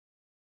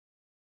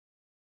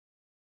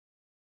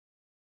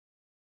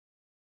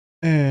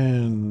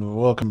And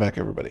welcome back,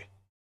 everybody.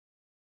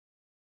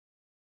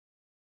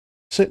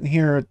 Sitting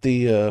here at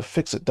the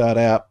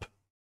Fixit.app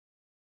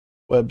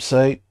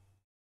website.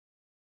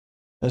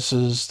 This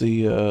is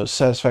the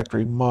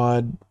Satisfactory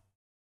mod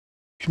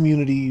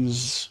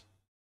community's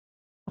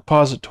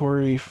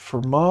repository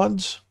for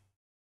mods.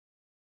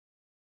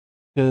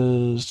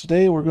 Because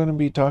today we're going to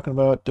be talking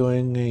about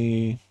doing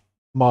a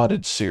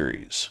modded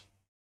series.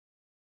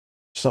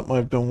 Something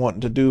I've been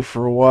wanting to do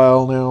for a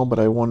while now, but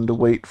I wanted to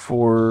wait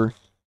for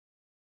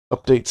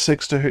Update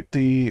 6 to hit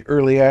the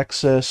early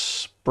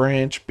access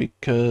branch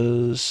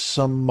because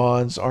some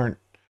mods aren't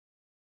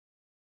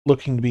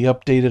looking to be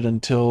updated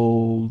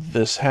until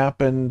this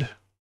happened.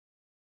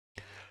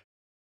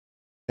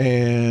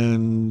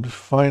 And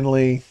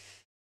finally,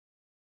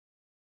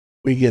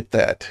 we get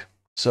that.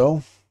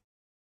 So,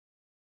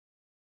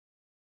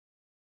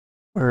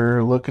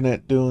 we're looking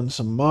at doing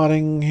some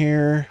modding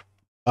here.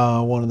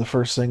 One of the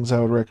first things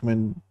I would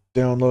recommend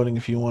downloading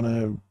if you want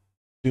to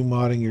do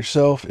modding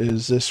yourself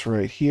is this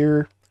right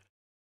here.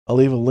 I'll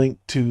leave a link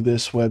to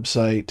this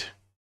website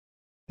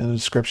in the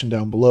description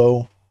down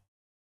below.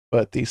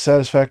 But the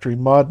Satisfactory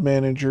Mod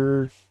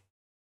Manager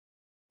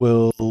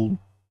will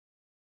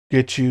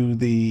get you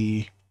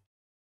the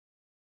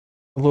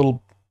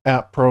little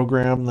app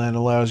program that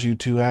allows you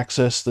to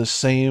access the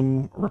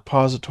same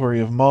repository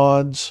of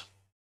mods,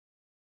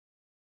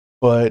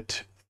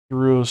 but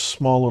through a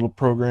small little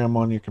program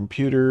on your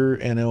computer,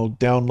 and it'll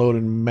download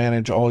and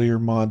manage all your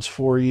mods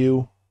for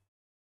you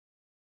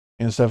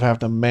instead of having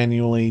to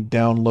manually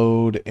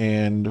download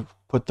and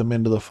put them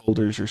into the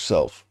folders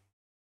yourself.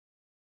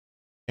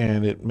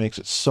 And it makes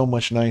it so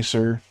much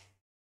nicer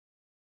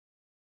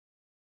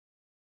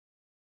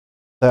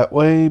that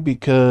way,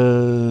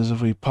 because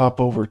if we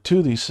pop over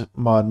to the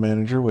mod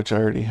manager, which I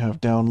already have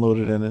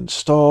downloaded and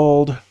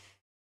installed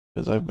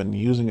because I've been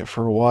using it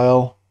for a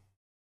while,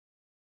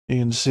 you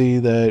can see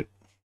that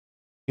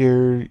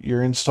here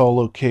your install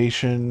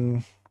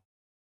location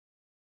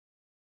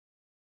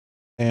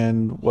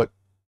and what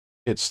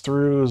it's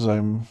through is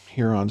I'm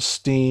here on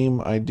Steam.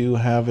 I do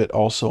have it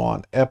also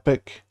on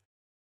Epic,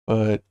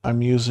 but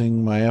I'm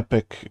using my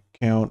Epic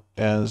account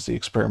as the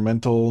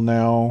experimental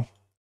now.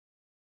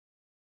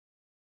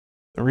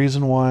 The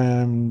reason why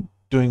I'm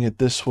doing it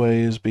this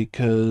way is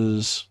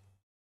because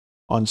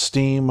on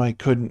Steam I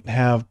couldn't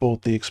have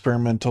both the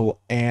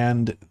experimental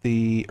and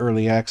the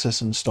early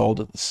access installed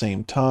at the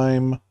same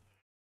time.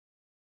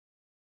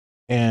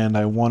 And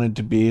I wanted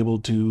to be able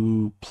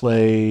to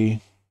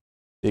play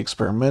the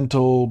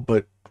experimental,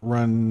 but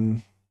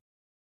run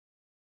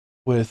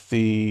with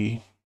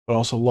but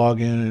also log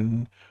in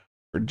and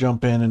or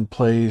jump in and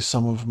play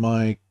some of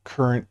my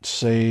current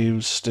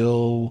saves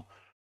still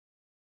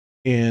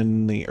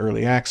in the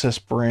early access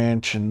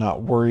branch and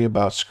not worry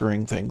about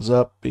screwing things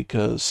up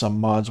because some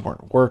mods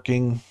weren't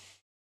working.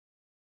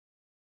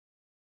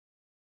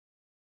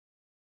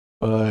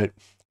 But I'm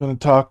going to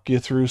talk you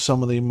through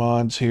some of the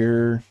mods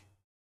here.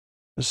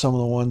 Some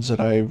of the ones that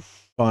I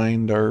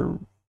find are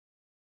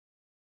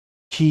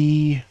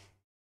key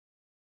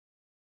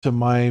to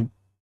my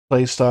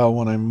playstyle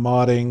when I'm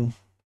modding.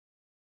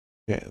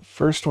 Okay,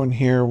 first one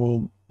here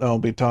I'll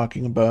be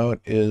talking about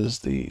is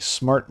the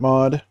Smart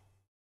Mod.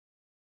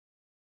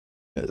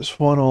 This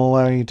one will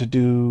allow you to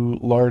do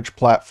large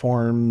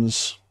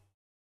platforms.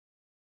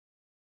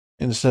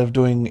 Instead of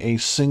doing a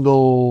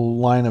single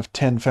line of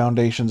 10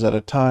 foundations at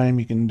a time,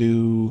 you can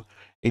do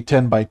a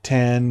 10 by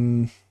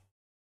 10,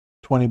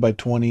 20 by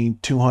 20,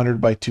 200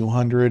 by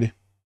 200.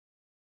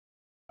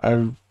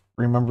 I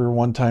remember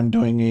one time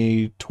doing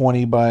a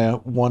 20 by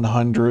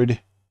 100.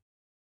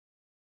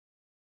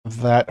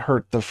 That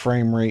hurt the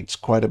frame rates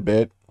quite a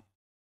bit.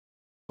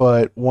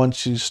 But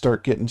once you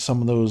start getting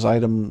some of those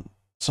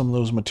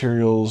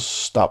materials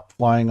stop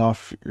flying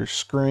off your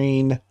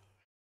screen,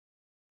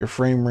 your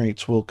frame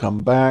rates will come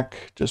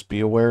back. Just be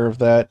aware of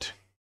that.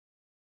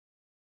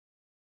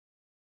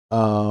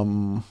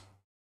 For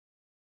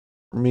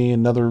me,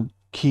 another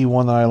key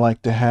one that I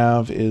like to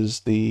have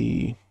is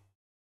the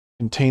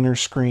container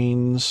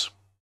screens.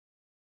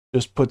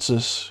 Just puts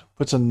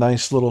a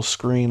nice little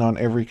screen on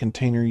every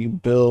container you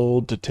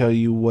build to tell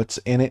you what's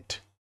in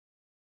it.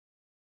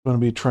 I'm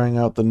going to be trying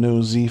out the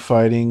no Z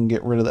fighting,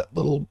 get rid of that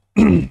little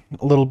a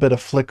little bit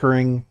of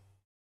flickering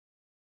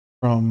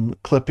from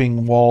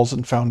clipping walls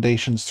and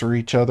foundations through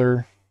each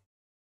other.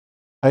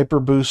 Hyper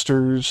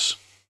boosters,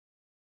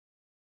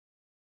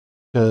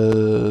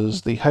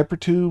 because the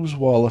hypertubes,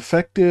 while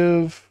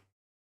effective,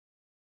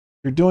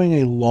 if you're doing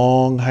a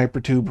long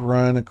hypertube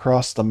run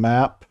across the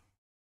map,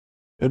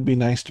 it would be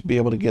nice to be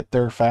able to get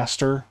there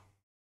faster.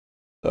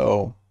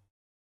 So,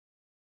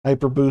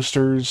 hyper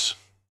boosters.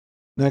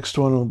 Next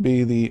one will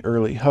be the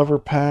early hover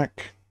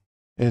pack.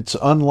 It's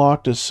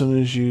unlocked as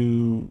soon as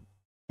you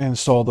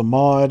install the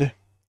mod,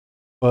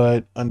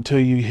 but until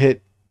you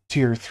hit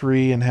tier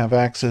 3 and have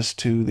access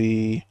to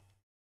the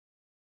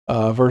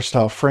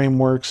versatile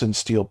frameworks and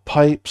steel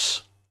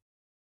pipes,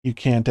 you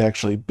can't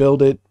actually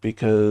build it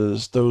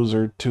because those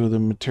are two of the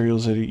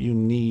materials that you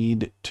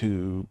need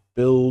to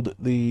build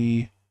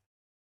the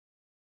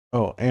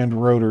Oh,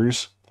 and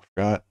rotors.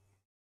 Forgot.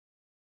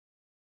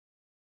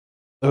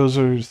 Those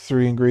are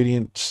 3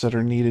 ingredients that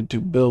are needed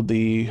to build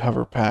the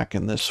hover pack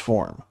in this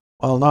form.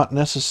 While not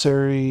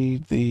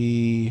necessary,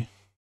 the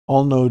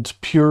All Nodes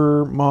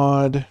Pure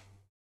mod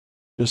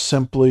just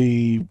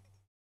simply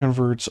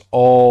converts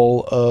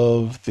all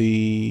of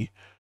the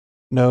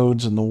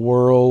nodes in the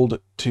world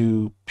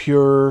to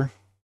pure,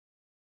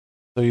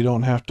 so you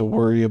don't have to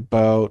worry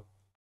about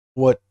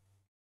what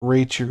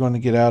rates you're going to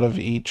get out of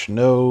each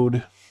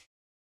node.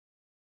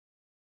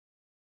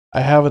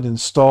 I have it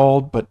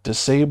installed but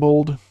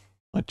disabled,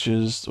 which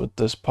is what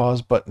this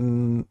pause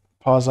button,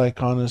 pause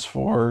icon is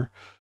for.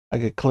 I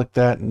could click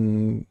that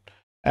and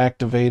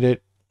activate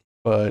it,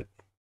 but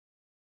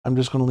I'm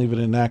just going to leave it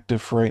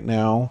inactive for right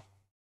now.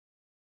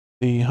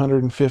 The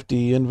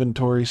 150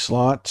 inventory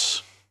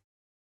slots,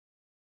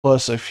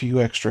 plus a few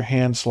extra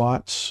hand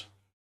slots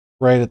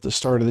right at the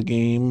start of the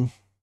game,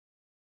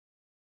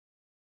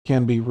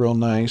 can be real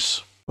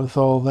nice. With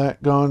all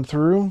that gone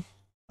through,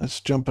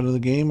 let's jump into the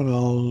game and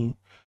I'll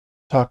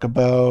talk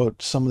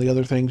about some of the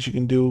other things you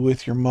can do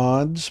with your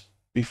mods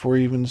before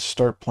you even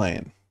start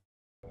playing.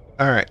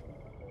 Alright,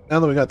 now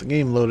that we got the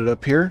game loaded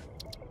up here,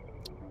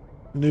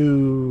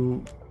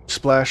 new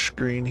splash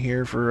screen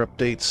here for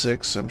update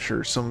 6, I'm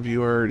sure some of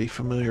you are already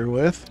familiar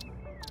with.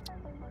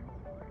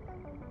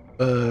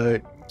 But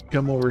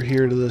come over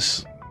here to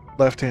this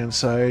left-hand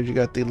side, you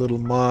got the little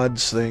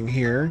mods thing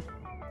here.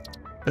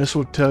 This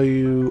will tell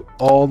you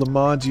all the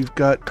mods you've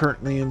got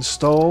currently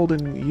installed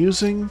and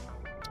using.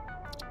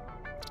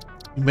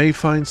 You may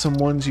find some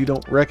ones you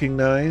don't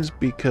recognize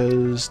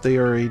because they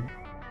are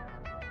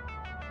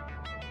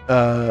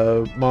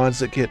mods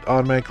that get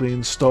automatically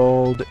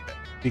installed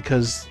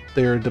because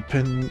they're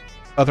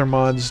other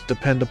mods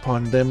depend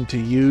upon them to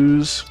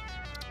use.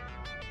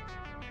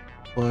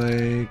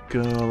 Like,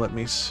 let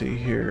me see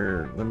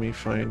here. Let me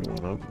find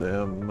one of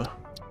them.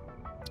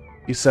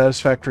 The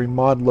Satisfactory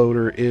mod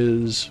loader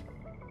is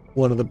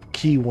one of the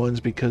key ones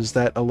because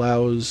that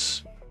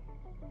allows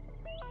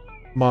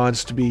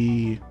mods to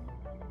be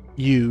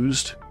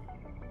used.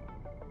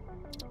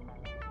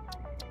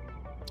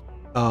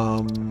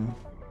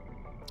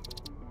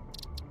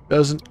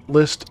 Doesn't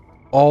list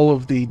all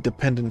of the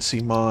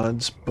dependency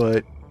mods,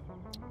 but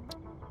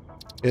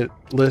it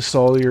lists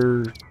all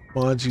your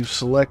mods you've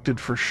selected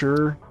for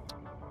sure.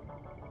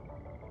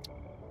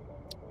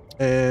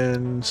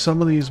 And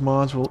some of these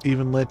mods will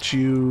even let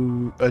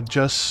you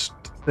adjust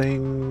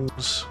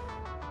things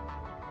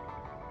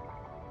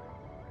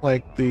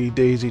like the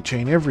daisy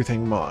chain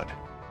everything mod.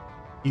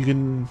 You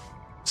can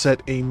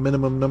set a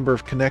minimum number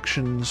of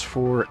connections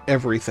for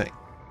everything.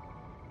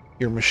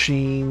 Your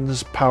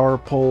machines, power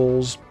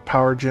poles,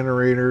 power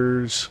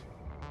generators,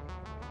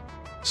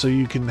 so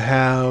you can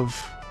have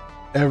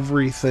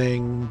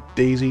everything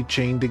daisy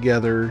chained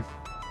together.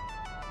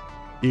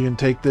 You can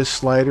take this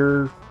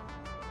slider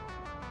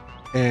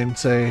and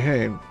say,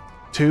 hey,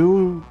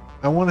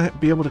 I want to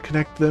be able to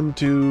connect them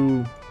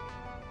to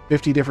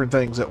 50 different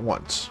things at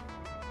once.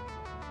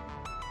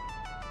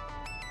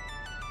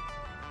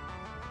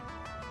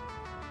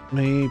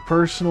 Me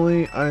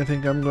personally, I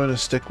think I'm going to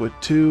stick with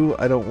 2.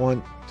 I don't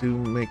want to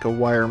make a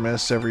wire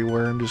mess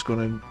everywhere. I'm just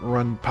going to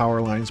run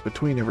power lines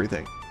between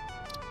everything.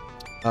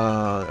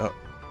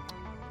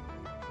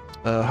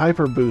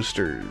 Hyper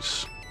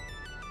boosters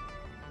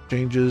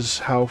changes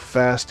how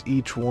fast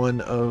each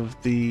one of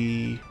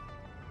the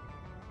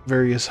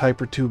various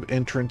hypertube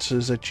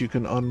entrances that you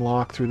can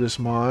unlock through this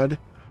mod,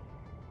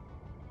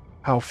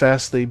 how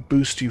fast they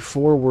boost you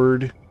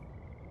forward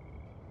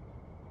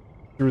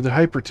through the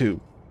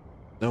hypertube.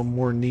 No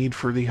more need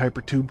for the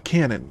hypertube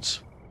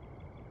cannons.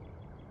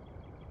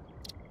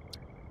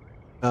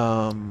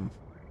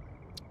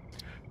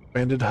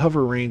 Expanded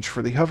hover range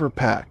for the hover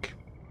pack.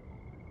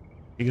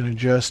 You can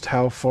adjust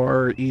how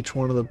far each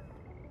one of the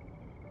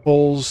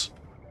poles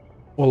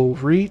will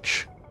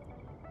reach,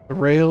 the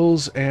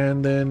rails,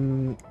 and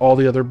then all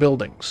the other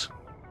buildings.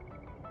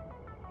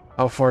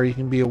 How far you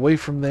can be away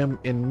from them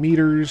in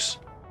meters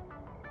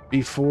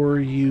before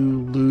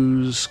you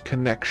lose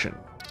connection.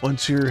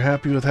 Once you're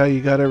happy with how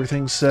you got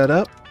everything set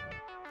up,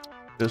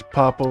 just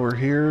pop over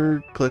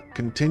here, click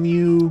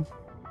continue,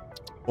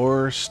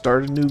 or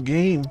start a new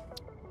game.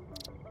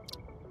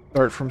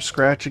 Start from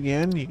scratch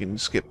again. You can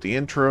skip the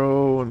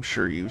intro. I'm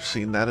sure you've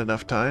seen that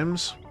enough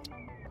times.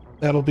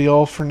 That'll be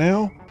all for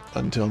now.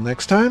 Until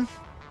next time,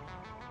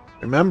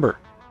 remember,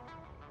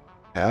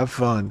 have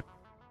fun.